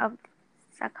continent of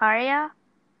Sakaria.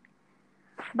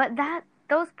 But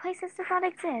those places did not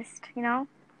exist,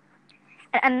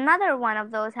 Another one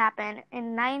of those happened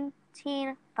in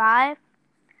 1905.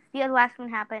 The last one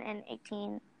happened in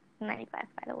 1895,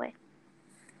 by the way.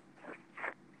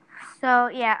 So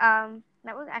yeah,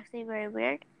 that was actually very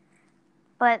weird.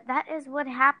 But that is what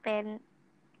happened.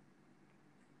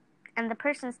 And the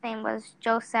person's name was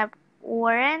Joseph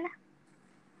Warren.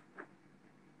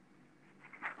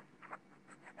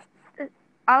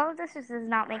 All of this just does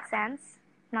not make sense.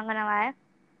 I'm not gonna lie.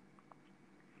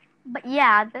 But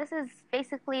yeah, this is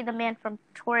basically the Man from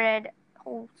Torrid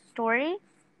whole story.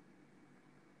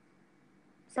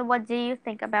 So what do you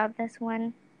think about this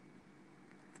one?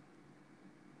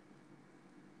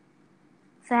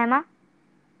 Sama?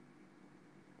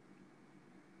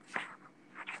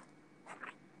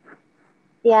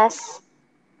 Yes.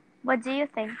 What do you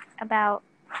think about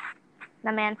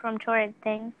the Man from Torrid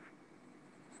thing?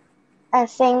 I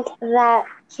think that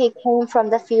he came from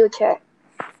the future.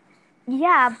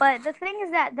 Yeah, but the thing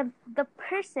is that the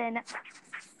person,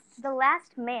 the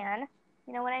last man,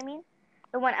 you know what I mean?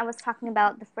 The one I was talking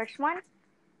about, the first one.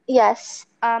 Yes.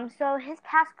 So his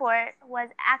passport was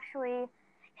actually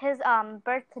his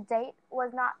birth date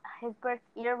was not, his birth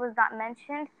year was not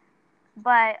mentioned,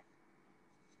 but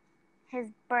his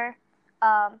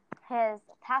his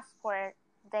passport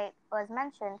date was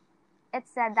mentioned. It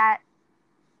said that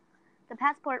the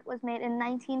passport was made in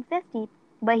 1950,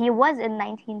 but he was in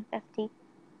 1950.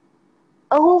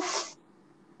 Oh,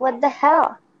 what the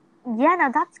hell? Yeah, now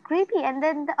that's creepy. And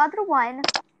then the other one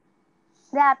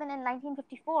that happened in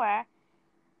 1954.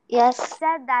 Yes.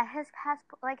 Said that his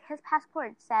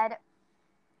passport said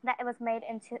that it was made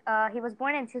in he was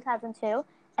born in 2002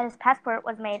 and his passport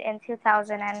was made in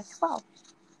 2012.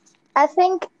 I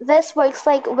think this works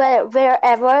like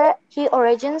wherever he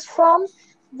origins from,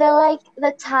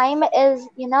 the time is,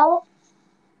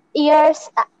 years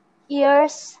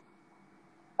years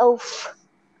of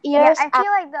Yeah, years I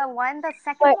feel like the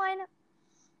second one.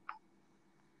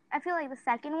 I feel like the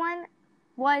second one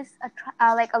was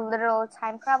like a literal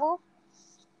time travel.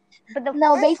 But the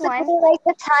No, first basically, one, like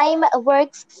the time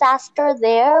works faster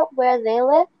there where they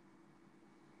live.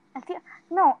 I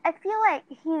feel like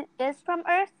he is from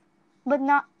Earth, but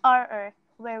not our Earth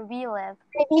where we live.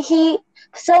 Maybe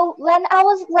so when I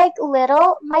was like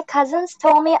little, my cousins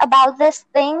told me about this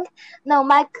thing. No,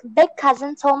 my big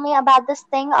cousin told me about this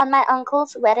thing on my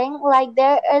uncle's wedding. Like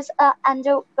there is a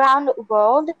underground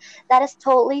world that is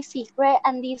totally secret,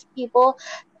 and these people,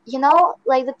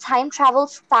 like the time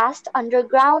travels fast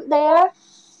underground there.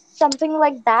 Something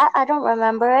like that. I don't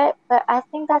remember it, but I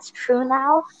think that's true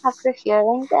now after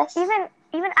hearing this. Even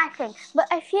I think, but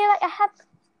I feel like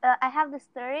I have this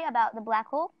theory about the black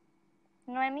hole.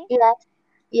 You know what I mean?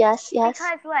 Yes.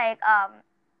 Because like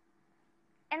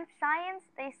in science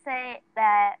they say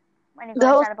that when you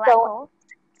go Ghosts inside a black hole,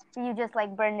 you just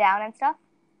like burn down and stuff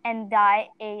and die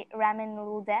a ramen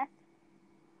noodle death.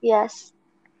 Yes.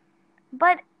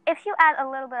 But if you add a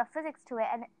little bit of physics to it,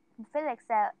 and physics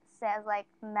says like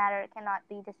matter cannot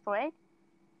be destroyed.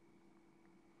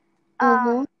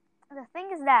 The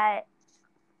thing is that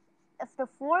if the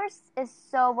force is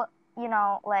so,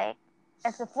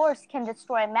 if the force can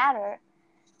destroy matter,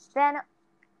 then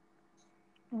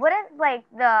wouldn't like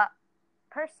the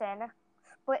person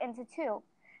split into two?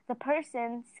 The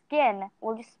person's skin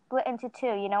will just split into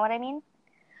two, you know what I mean?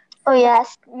 So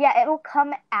yes. It will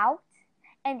come out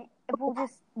and it will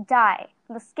just die.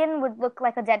 The skin would look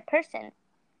like a dead person.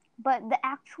 But the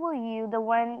actual you, the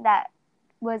one that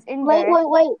was injured,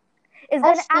 wait. is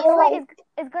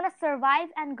gonna survive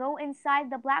and go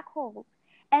inside the black hole.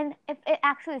 And if it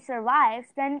actually survives,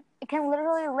 then it can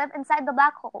literally live inside the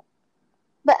black hole.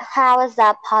 But how is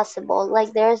that possible?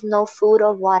 Like there is no food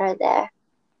or water there.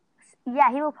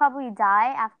 Yeah, he will probably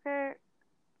die after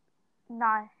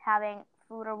not having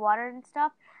food or water and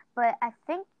stuff. But I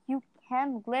think you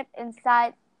can live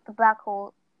inside the black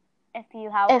hole if you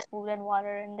have food and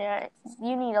water in there.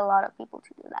 You need a lot of people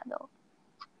to do that, though.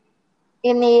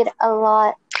 You need a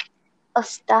lot of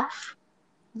stuff.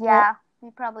 Yeah,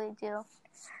 you probably do.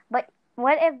 But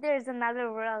what if there's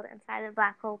another world inside the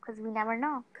black hole? Because we never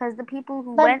know. Because the people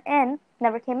who went in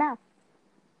never came out.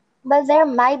 But there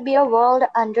might be a world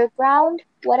underground.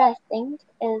 What I think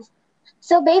is...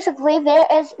 So basically, there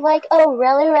is like a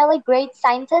really, really great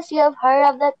scientist. You have heard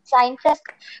of the scientist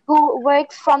who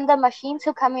works from the machines,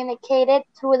 who communicated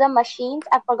through the machines.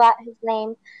 I forgot his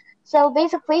name. So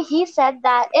basically, he said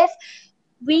that if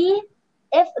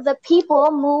the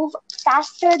people move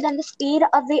faster than the speed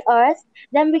of the Earth,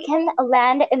 then we can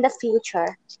land in the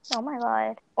future. Oh my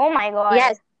god.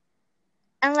 Yes.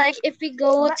 And like if we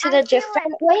go to the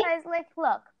different way. Because like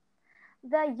look,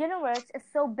 the universe is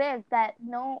so big that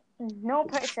no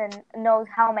person knows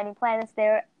how many planets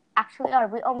there actually are.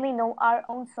 We only know our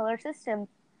own solar system.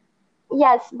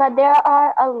 Yes, but there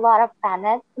are a lot of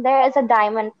planets. There is a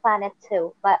diamond planet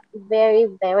too, but very,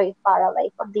 very far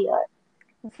away from the Earth.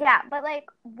 Yeah, but like,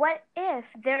 what if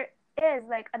there is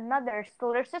like another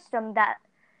solar system that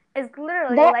is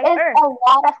literally There like is Earth? a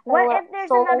lot of What if there's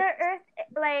solar. another Earth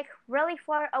like really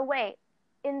far away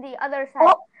in the other side?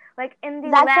 Well, Like in the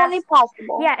that's really last,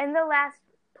 possible. yeah, in the last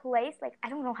place. Like I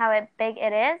don't know how big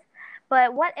it is,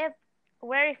 but what if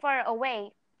very far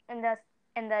away in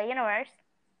the universe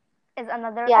is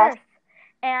another Yes. Earth,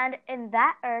 and in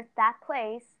that Earth, that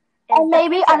place is And the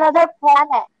maybe future. another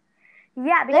planet.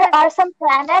 Yeah, There because are some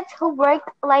planets who work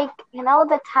like,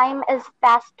 the time is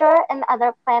faster in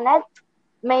other planets.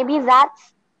 Maybe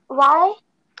that's why.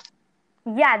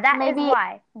 yeah, that is Maybe,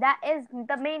 why. That is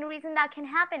the main reason that can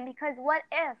happen. Because what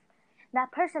if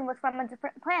that person was from a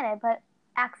different planet but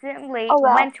accidentally oh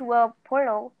well, went to a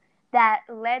portal that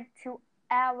led to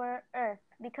our Earth?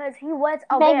 Because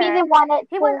maybe they wanted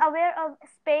he was to. aware of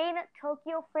Spain,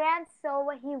 Tokyo, France, so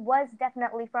he was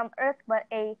definitely from Earth, but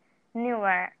a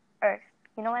newer Earth.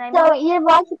 You know what I So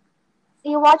mean?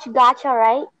 you watch Gacha,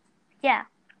 right? Yeah,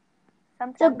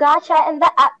 So sometimes. Gacha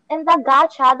in the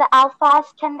Gacha, the alphas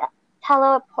can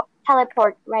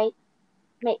teleport, right?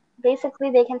 Basically,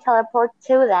 they can teleport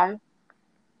to them.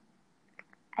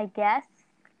 I guess.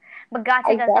 But gotcha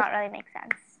I does guess. not really make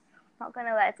sense. Not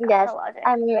gonna lie, it's Yes. gotcha logic.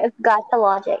 I mean, it's Gacha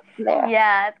logic there.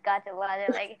 Yeah, it's gotcha logic.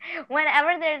 Like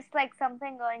whenever there's like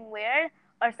something going weird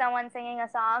or someone singing a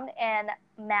song in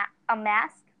a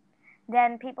mask,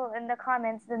 then people in the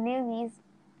comments, the newbies,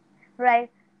 right?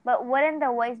 But wouldn't the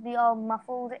voice be all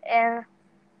muffled in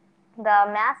the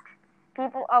mask?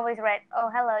 People always write, "Oh,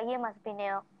 hello, you must be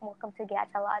new. Welcome to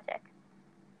Gacha Logic."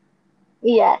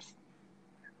 Yes.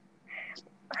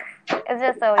 It's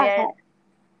just so Okay. weird.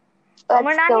 But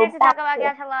we're Let's not go here to back talk about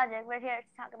to Gacha Logic. We're here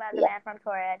to talk about the yeah. man from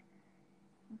Torrid.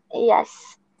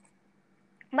 Yes.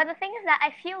 But the thing is that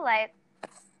I feel like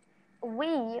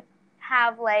we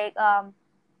have like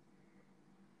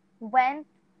went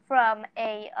from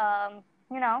a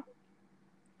you know,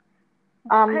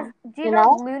 because do you You know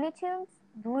know? Looney Tunes?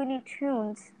 Looney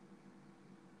Tunes,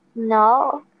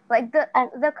 No. like And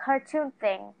the cartoon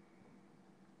thing.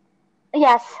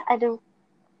 yes, I do.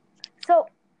 So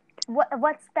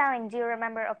what spelling do you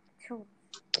remember of tunes?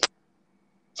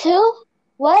 Two?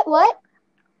 What?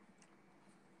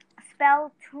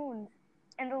 Spell tunes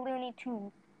in the Looney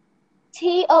Tunes.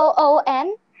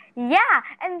 TOON? Yeah,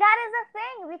 and that is a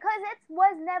thing because it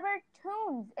was never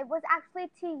tunes. It was actually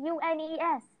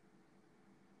TUNES.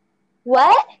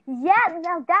 What? Yeah,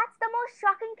 now that's the most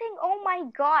shocking thing. Oh my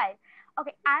god.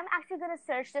 Okay, I'm actually gonna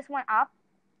search this one up,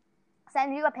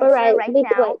 send you a picture Alright, right me do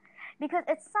now it. because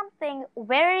it's something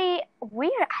very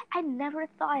weird. I never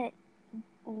thought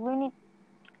Looney.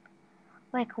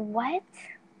 Like, what?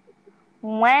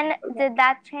 When did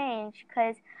that change?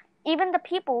 Because even the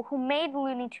people who made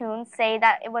Looney Tunes say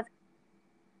that it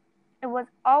was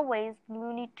always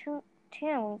Looney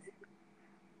Tunes.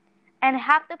 And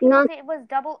half the people Not say it was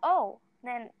double O.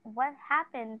 Then what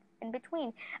happened in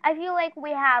between? I feel like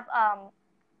we have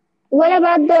what we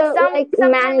about the sometime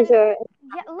in, manager?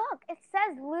 yeah, look, it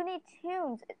says Looney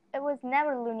Tunes. It was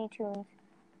never Looney Tunes.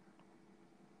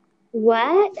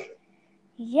 What?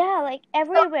 Yeah, like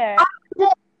everywhere.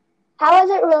 How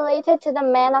is it related to the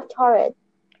man of Torrid?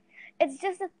 It's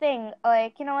just a thing,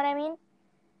 like, you know what I mean?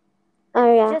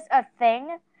 Oh yeah. Just a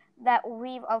thing that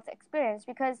we've also experienced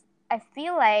because I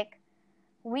feel like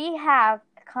we have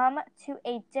come to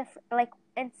a different, like,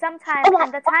 in some time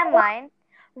in the timeline,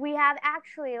 we have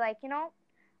actually, like,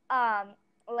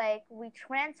 like we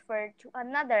transferred to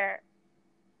another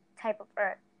type of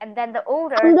Earth, and then the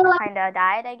old Earth kind of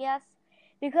died, I guess,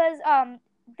 because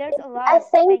there's a lot I of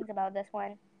think things about this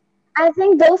one. I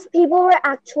think those people were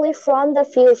actually from the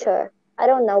future. I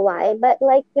don't know why, but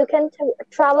like you can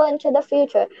travel into the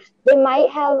future. They might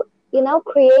have,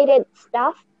 created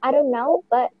stuff. I don't know,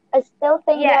 but I still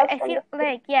think they Yeah, are I from feel the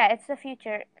like, yeah, it's the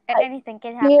future. like, Anything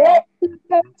can spirit happen.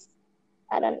 futures.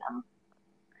 I don't know.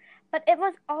 But it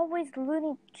was always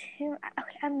Looney Tunes.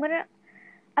 Okay, I'm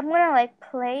gonna like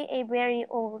play a very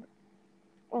old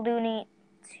Looney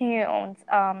Tunes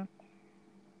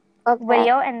Okay.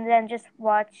 video and then just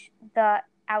watch the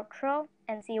outro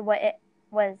and see what it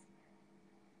was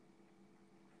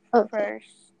Okay.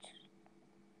 first.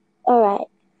 All right.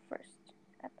 First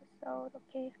episode.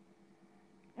 Okay.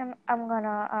 I'm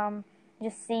gonna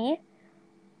just see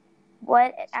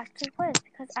what it actually was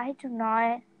because I do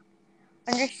not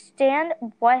understand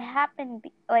what happened.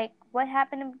 Like what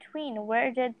happened in between.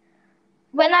 Where did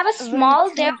When I was Looney small,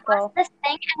 there Tunes was go? this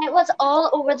thing, and it was all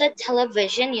over the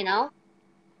television,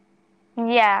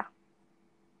 Yeah.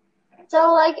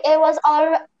 So like it was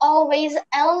always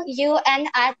LUNITOON.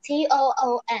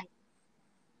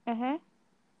 Mhm.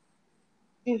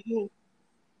 Mhm.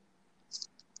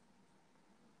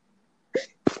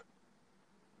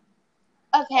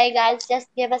 Okay, guys, just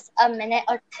give us a minute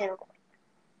or two.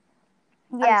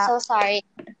 Yeah. I'm so sorry.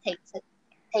 It takes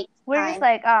We're time. just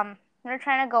like we're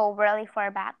trying to go really far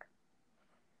back.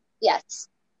 Yes.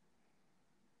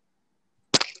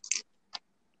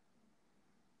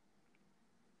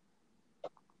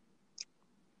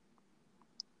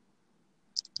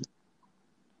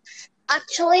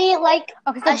 Actually, like,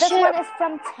 Okay, so this one is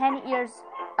from 10 years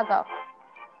ago.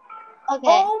 Okay.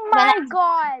 Oh my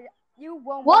God! You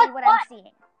won't believe what I'm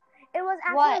seeing. It was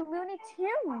actually Looney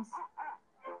Tunes.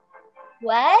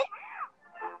 What?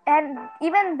 And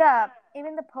even the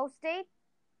post date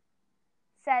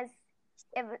says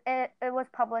it was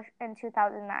published in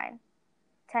 2009,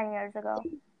 10 years ago.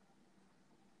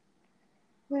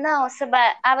 No, so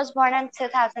but I was born in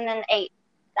 2008.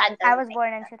 I was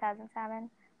born in 2007,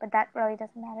 but that really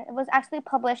doesn't matter. It was actually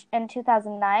published in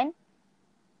 2009.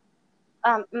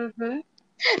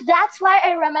 That's why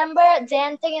I remember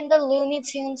dancing in the Looney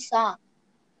Tunes song.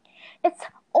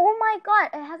 Oh my God,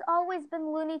 it has always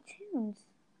been Looney Tunes.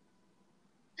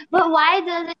 But why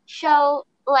does it show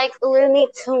like Looney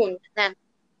Tunes then?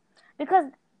 Because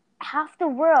half the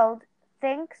world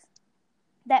thinks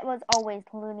that was always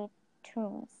Looney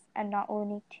Tunes and not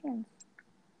Looney Tunes.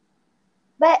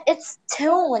 But it's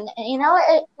Tune, you know,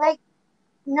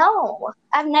 no,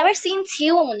 I've never seen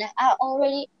Tune. I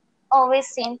always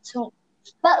seen Tune.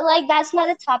 But like that's not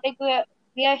a topic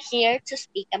we are here to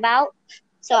speak about.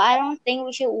 So I don't think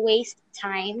we should waste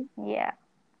time. Yeah.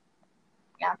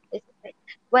 Yeah, basically.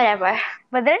 Whatever.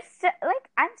 But there's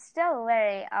I'm still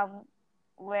very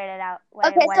weirded out.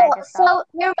 Okay, so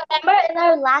you remember in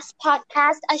our last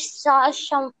podcast I saw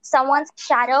someone's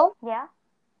shadow? Yeah.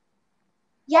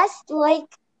 Yes, like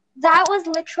that was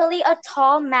literally a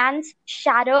tall man's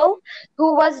shadow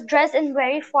who was dressed in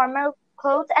very formal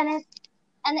clothes, and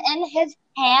in his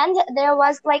hand there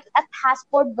was like a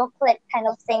passport booklet kind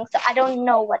of thing. So I don't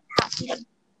know what's happening.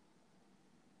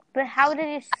 But how did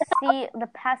you see the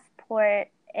passport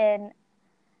in?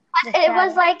 It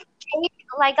was like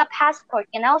a passport,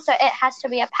 you know. So it has to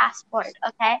be a passport,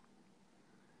 okay?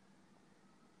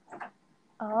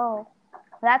 Oh,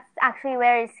 that's actually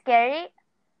very scary.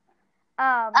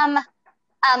 Oh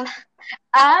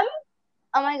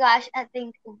my gosh, I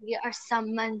think we are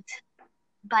summoned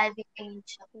by the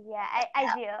angel. Yeah,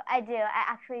 I do. I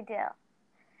actually do.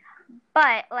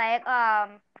 But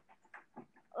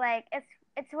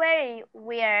it's very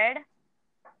weird.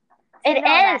 It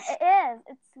is. It is.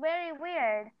 It's very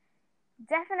weird.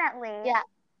 Definitely. Yeah.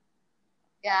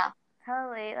 Yeah.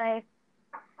 Totally. Like,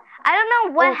 I don't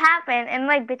know what happened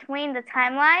in between the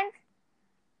timelines,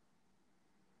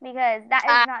 because that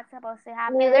is not supposed to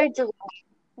happen. Neither do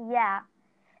I. Yeah.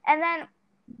 And then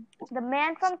the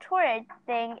man from Torrid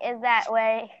thing is that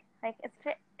way. Like it's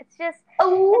just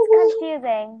it's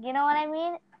confusing. You know what I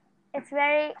mean? It's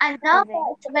very. I know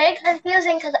it's very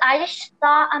confusing because I just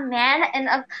saw a man in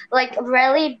a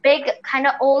really big kind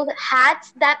of old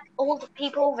hats that old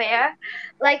people wear,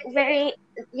 like very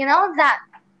that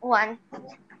one,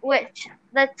 which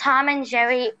the Tom and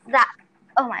Jerry that.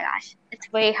 Oh my gosh, it's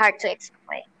very hard to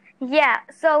explain. Yeah,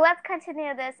 so let's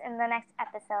continue this in the next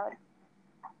episode.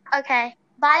 Okay.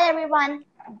 Bye, everyone.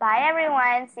 Bye,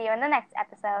 everyone. See you in the next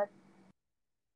episode.